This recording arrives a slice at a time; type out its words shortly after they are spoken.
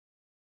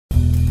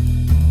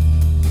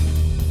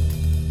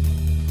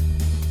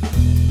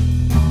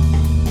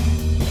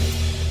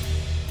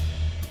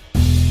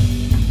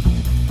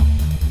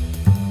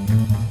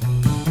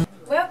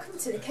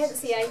Kent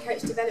CA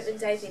Coach Development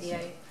Day video.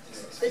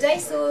 The day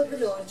saw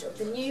the launch of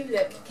the new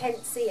look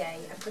Kent CA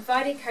and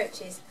provided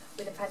coaches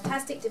with a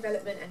fantastic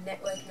development and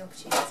networking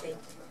opportunity.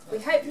 We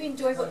hope you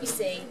enjoy what you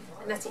see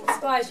and that it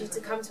inspires you to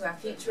come to our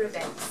future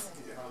events.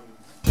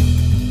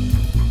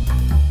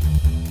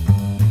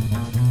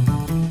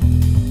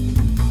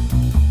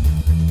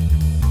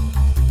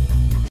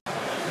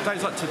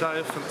 Days like today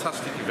are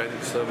fantastic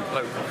events with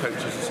local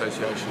coaches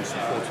associations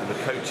supporting the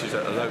coaches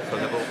at a local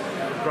level.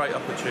 Great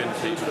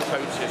opportunity for the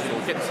coaches to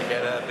get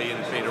together, be in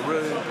a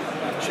room,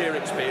 share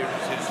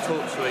experiences,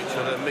 talk to each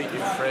other, meet new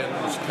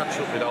friends, catch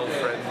up with old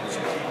friends,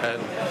 and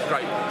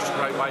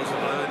great ways of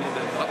learning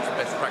and lots of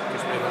best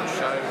practice being on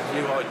show,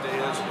 new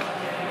ideas,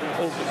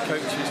 all good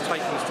coaches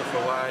taking stuff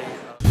away.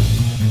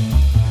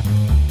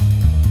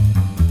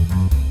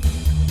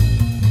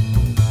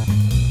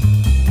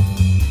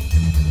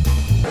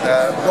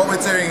 What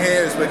we're doing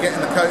here is we're getting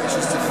the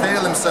coaches to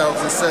feel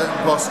themselves in certain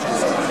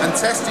postures and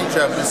test each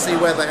other to see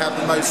where they have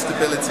the most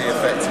stability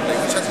effectively,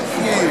 which has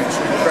huge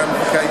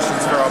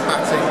ramifications for our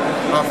batting,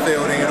 our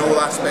fielding and all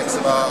aspects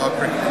of our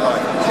cricket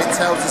life. It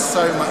tells us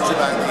so much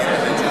about the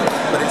individual,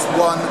 but it's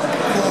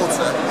 1/4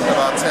 of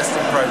our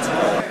testing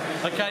protocol.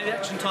 Okay, the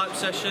action type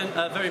session,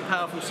 a very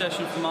powerful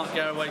session from Mark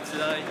Garraway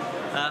today.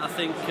 I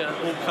think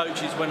all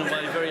coaches went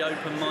away very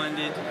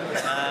open-minded.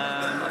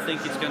 I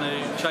think it's going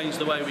to change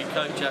the way we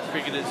coach our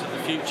cricketers of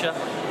the future.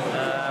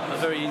 A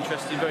very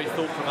interesting, very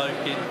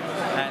thought-provoking,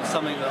 and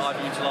something that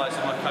I've utilised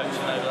in my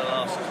coaching over the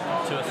last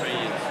 2 or 3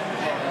 years.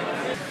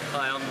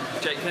 Hi, I'm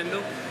Jake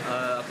Kendall.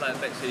 I play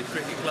at Bexley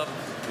Cricket Club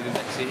within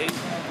Bexley Heath.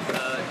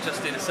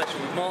 Just did a session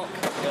with Mark.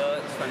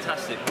 It's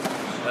fantastic.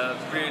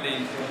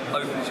 Really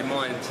opens your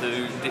mind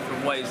to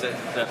different ways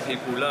that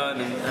people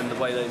learn and the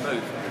way they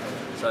move.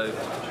 So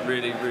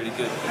really, really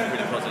good,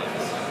 really positive.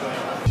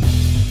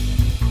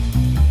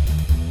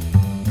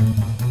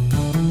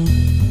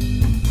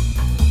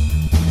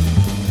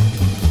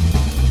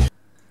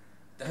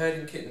 The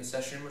herding kitten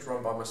session was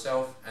run by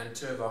myself and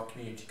 2 of our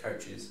community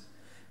coaches.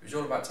 It was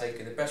all about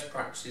taking the best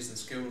practices and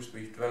skills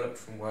we've developed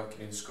from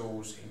working in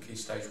schools in Key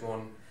Stage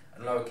 1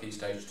 and Lower Key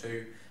Stage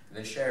 2, and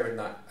then sharing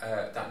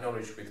that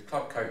knowledge with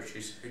club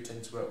coaches who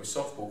tend to work with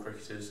softball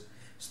cricketers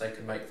so they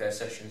can make their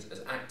sessions as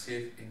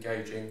active,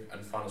 engaging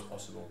and fun as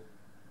possible.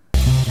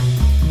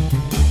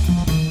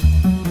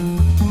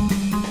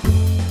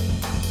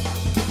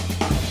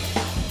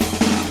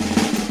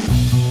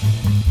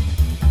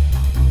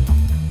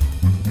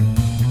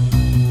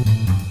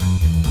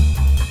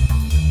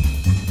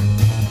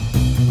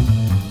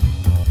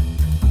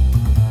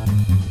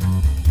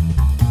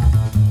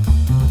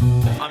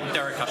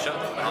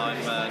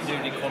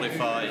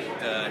 Qualified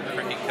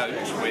cricket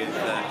coach with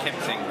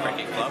Kempsing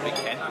Cricket Club in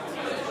Kent,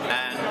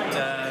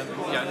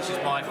 and this is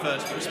my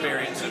first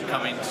experience of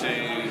coming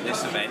to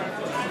this event,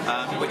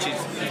 which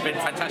has been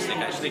fantastic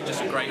actually.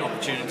 Just a great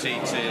opportunity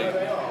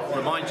to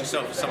remind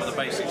yourself of some of the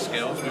basic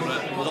skills. We've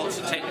learned lots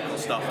of technical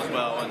stuff as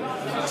well, and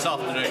this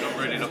afternoon I'm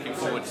really looking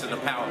forward to the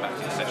power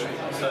batting session.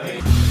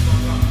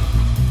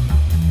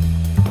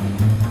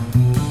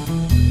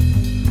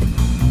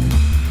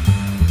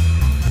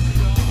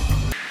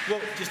 Well,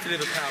 just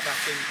deliver power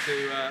batting to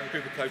a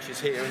group of coaches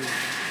here, and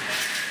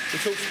we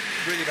talked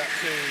really about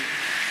two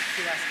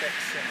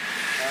aspects.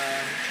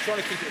 Trying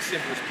to keep it as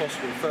simple as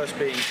possible. First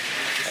being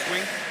the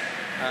swing,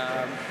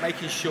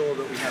 making sure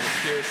that we have a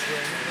pure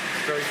swing,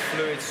 very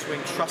fluid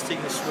swing,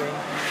 trusting the swing,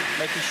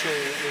 making sure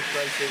that we're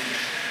creating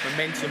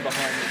momentum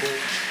behind the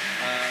ball.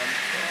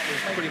 It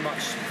was pretty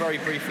much very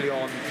briefly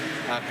on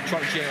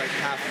trying to generate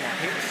power from our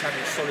hips,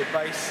 having a solid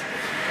base,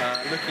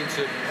 looking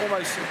to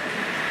almost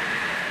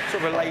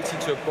sort of relating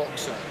to a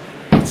boxer,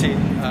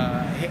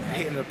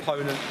 hitting an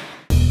opponent.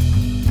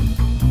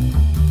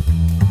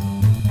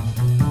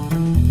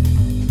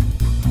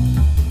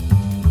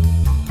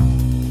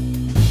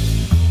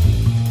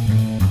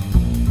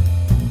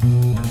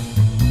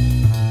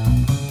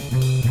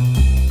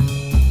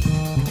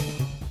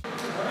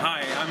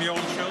 Hi, I'm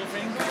Johan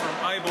Schulving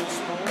from Eyeball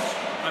Sports.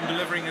 I'm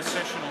delivering a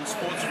session on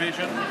sports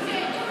vision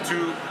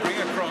to bring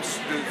across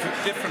the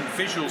different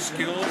visual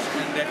skills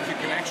and that you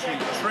can actually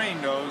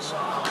train those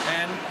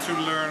and to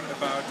learn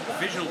about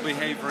visual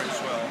behavior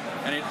as well.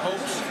 And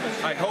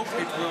I hope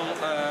it will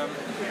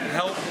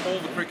help all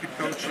the cricket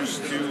coaches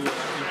to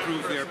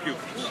improve their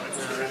pupils.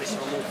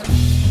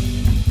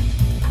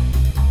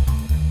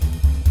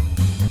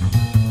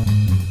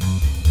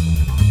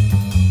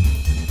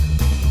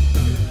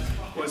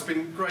 It's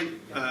been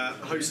great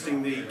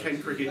hosting the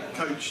Kent Cricket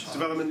Coach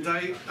Development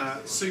Day.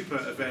 Super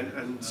event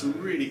and some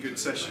really good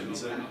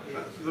sessions. And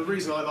the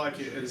reason I like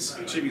it as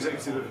Chief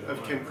Executive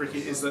of Kent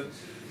Cricket is that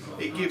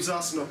it gives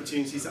us an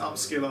opportunity to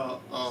upskill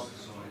our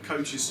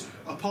coaches,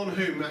 upon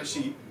whom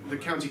actually the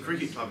County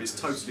Cricket Club is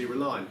totally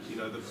reliant. You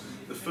know,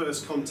 the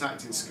first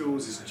contact in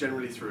schools is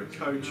generally through a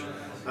coach.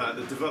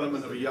 The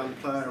development of a young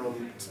player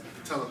on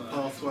the talent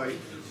pathway,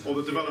 or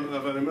the development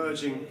of an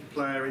emerging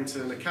player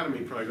into an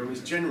academy programme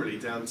is generally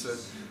down to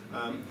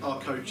our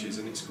coaches,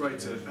 and it's great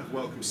to have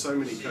welcomed so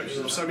many coaches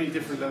of so many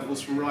different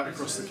levels from right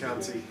across the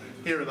county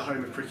here at the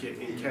home of cricket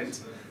in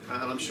Kent.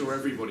 and I'm sure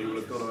everybody will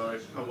have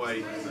gone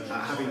away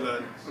having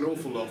learned an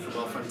awful lot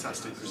from our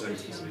fantastic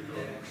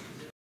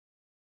presenters.